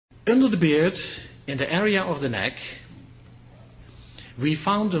Under the beard, in the area of the neck, we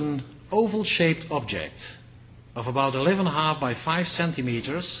found an oval-shaped object of about 11.5 by 5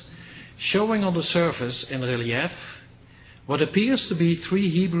 centimeters, showing on the surface in relief what appears to be 3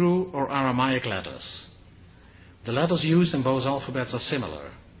 Hebrew or Aramaic letters. The letters used in both alphabets are similar.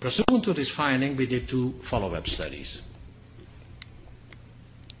 Pursuant to this finding, we did 2 follow-up studies.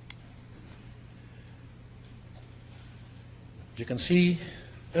 You can see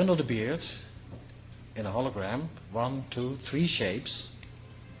under the beard, in a hologram, 1, 2, 3 shapes.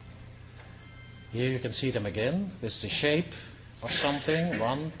 Here you can see them again with the shape of something,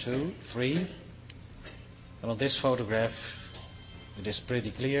 1, 2, 3. And on this photograph, it is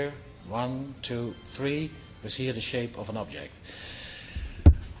pretty clear, 1, 2, 3, with here the shape of an object.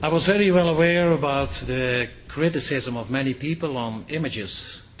 I was very well aware about the criticism of many people on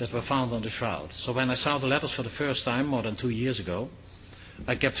images that were found on the shroud. So when I saw the letters for the first time, more than 2 years ago,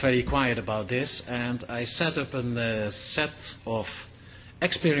 I kept very quiet about this, and I set up a set of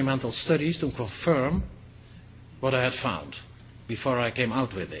experimental studies to confirm what I had found before I came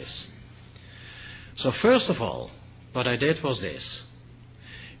out with this. So first of all, what I did was this.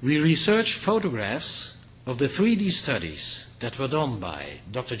 We researched photographs of the 3D studies that were done by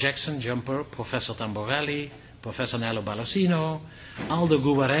Dr. Jackson Jumper, Professor Tamborelli, Professor Nello Balosino, Aldo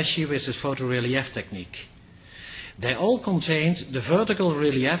Guareschi with his photorelief technique. They all contained the vertical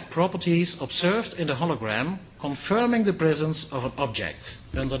relief properties observed in the hologram, confirming the presence of an object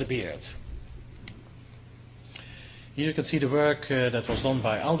under the beard. Here you can see the work that was done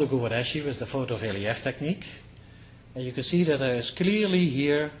by Aldo Guareschi with the photorelief technique. And you can see that there is clearly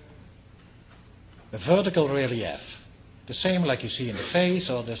here a vertical relief. The same like you see in the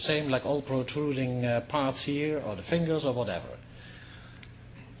face, or the same like all protruding parts here, or the fingers, or whatever.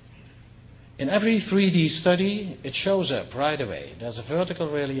 In every 3D study, it shows up right away. There's a vertical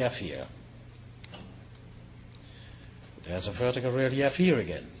relief here. There's a vertical relief here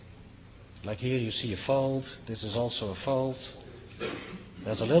again. Like here you see a fold. This is also a fold.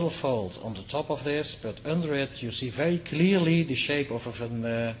 There's a little fold on the top of this, but under it you see very clearly the shape of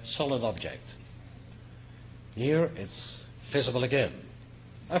a solid object. Here it's visible again.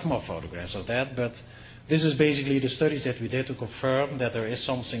 I have more photographs of that, but this is basically the studies that we did to confirm that there is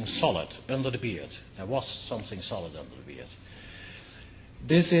something solid under the beard. There was something solid under the beard.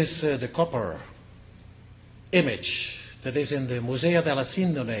 This is the copper image that is in the Museo della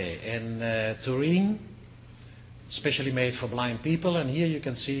Sindone in Turin, specially made for blind people. And here you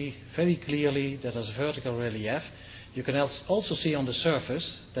can see very clearly that there's a vertical relief. You can also see on the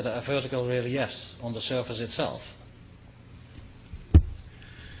surface that there are vertical reliefs on the surface itself.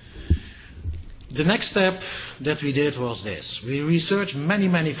 The next step that we did was this. We researched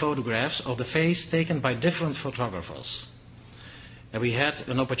many photographs of the face taken by different photographers. And we had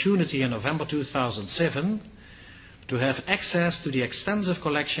an opportunity in November 2007 to have access to the extensive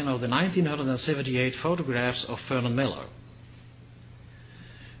collection of the 1978 photographs of Vernon Miller.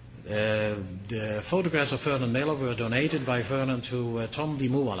 The photographs of Vernon Miller were donated by Vernon to Tom Di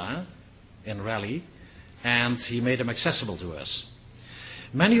Muola in Raleigh, and he made them accessible to us.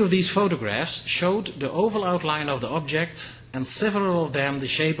 Many of these photographs showed the oval outline of the object, and several of them the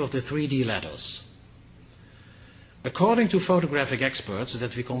shape of the 3D letters. According to photographic experts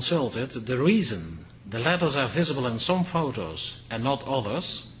that we consulted, the reason the letters are visible in some photos and not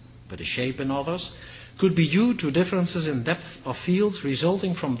others, but the shape in others, could be due to differences in depth of field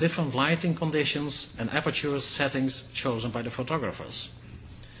resulting from different lighting conditions and aperture settings chosen by the photographers.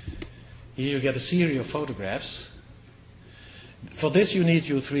 Here you get a series of photographs. For this you need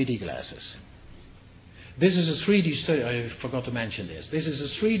your 3D glasses. This is a 3D study, I forgot to mention this. This is a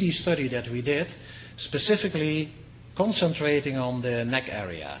 3D study that we did, specifically concentrating on the neck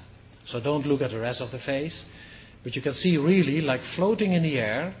area. So don't look at the rest of the face, but you can see really like floating in the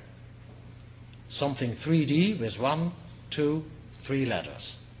air, something 3D with 1, 2, 3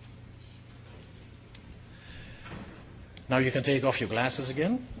 letters. Now you can take off your glasses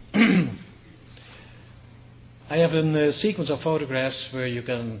again. I have a sequence of photographs where you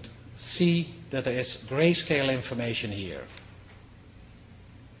can see that there is grayscale information here.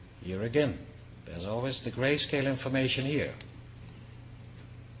 Here again, there's always the grayscale information here.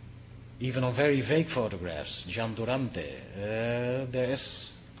 Even on very vague photographs, Gian Durante, there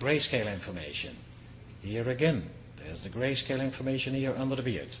is grayscale information. Here again, there's the grayscale information here under the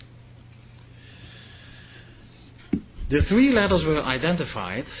beard. The 3 letters were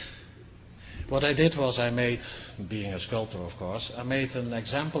identified. What I did was I made, being a sculptor of course, I made an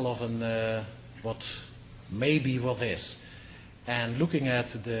example of what maybe what is. And looking at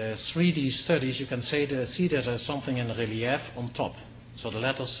the 3D studies, you can see that there's something in relief on top. So the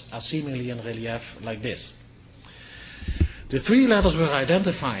letters are seemingly in relief like this. The three letters were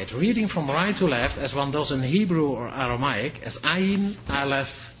identified, reading from right to left, as one does in Hebrew or Aramaic, as Ayin,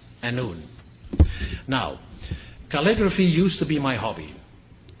 Aleph, and Nun. Now, calligraphy used to be my hobby.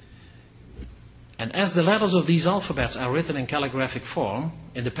 And as the letters of these alphabets are written in calligraphic form,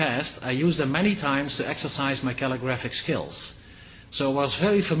 in the past I used them many times to exercise my calligraphic skills. So I was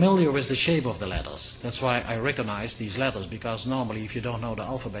very familiar with the shape of the letters. That's why I recognize these letters, because normally if you don't know the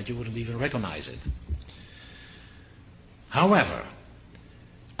alphabet you wouldn't even recognize it. However,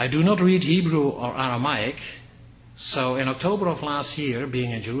 I do not read Hebrew or Aramaic, so in October of last year,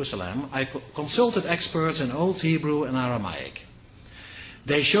 being in Jerusalem, I consulted experts in Old Hebrew and Aramaic.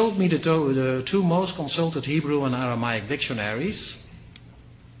 They showed me the two most consulted Hebrew and Aramaic dictionaries,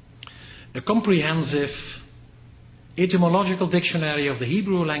 a comprehensive etymological dictionary of the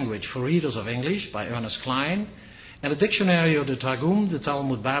Hebrew language for readers of English by Ernest Klein, and a dictionary of the Targum, the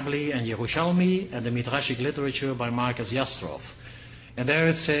Talmud Babli, and Yerushalmi, and the Midrashic literature by Marcus Yastrov. And there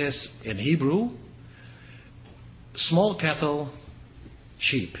it says, in Hebrew, small cattle,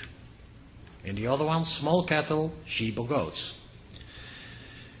 sheep. In the other one, small cattle, sheep or goats.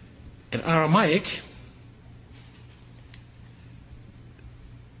 In Aramaic,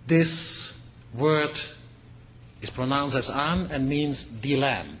 this word is pronounced as an and means the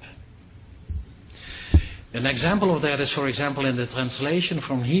lamb. An example of that is, for example, in the translation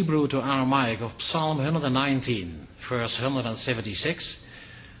from Hebrew to Aramaic of Psalm 119, verse 176.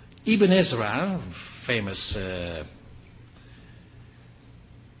 Ibn Ezra, famous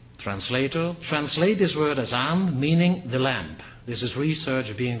translator, translate this word as an, meaning the lamb. This is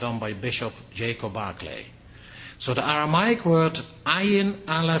research being done by Bishop Jacob Barclay. So the Aramaic word Ayin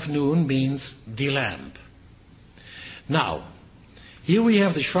Aleph Nun means the lamb. Now, here we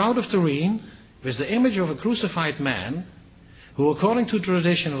have the Shroud of Turin with the image of a crucified man who, according to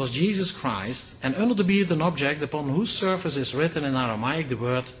tradition, was Jesus Christ, and under the beard an object upon whose surface is written in Aramaic the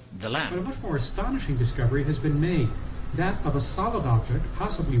word the lamb. But a much more astonishing discovery has been made, that of a solid object,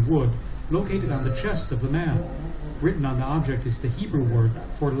 possibly wood, located on the chest of the man. Written on the object is the Hebrew word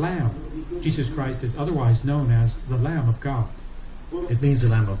for lamb. Jesus Christ is otherwise known as the Lamb of God. It means the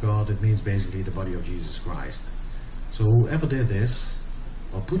Lamb of God. It means basically the body of Jesus Christ. So whoever did this,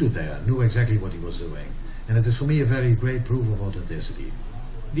 or put it there, knew exactly what he was doing. And it is for me a very great proof of authenticity.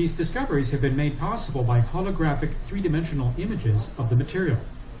 These discoveries have been made possible by holographic three-dimensional images of the material.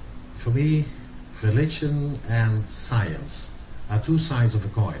 For me, religion and science are two sides of a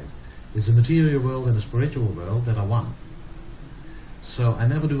coin. It's the material world and the spiritual world that are one. So I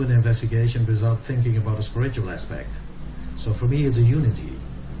never do an investigation without thinking about the spiritual aspect. So for me it's a unity.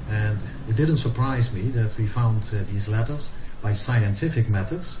 And it didn't surprise me that we found these letters by scientific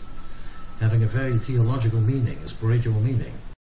methods having a very theological meaning, a spiritual meaning.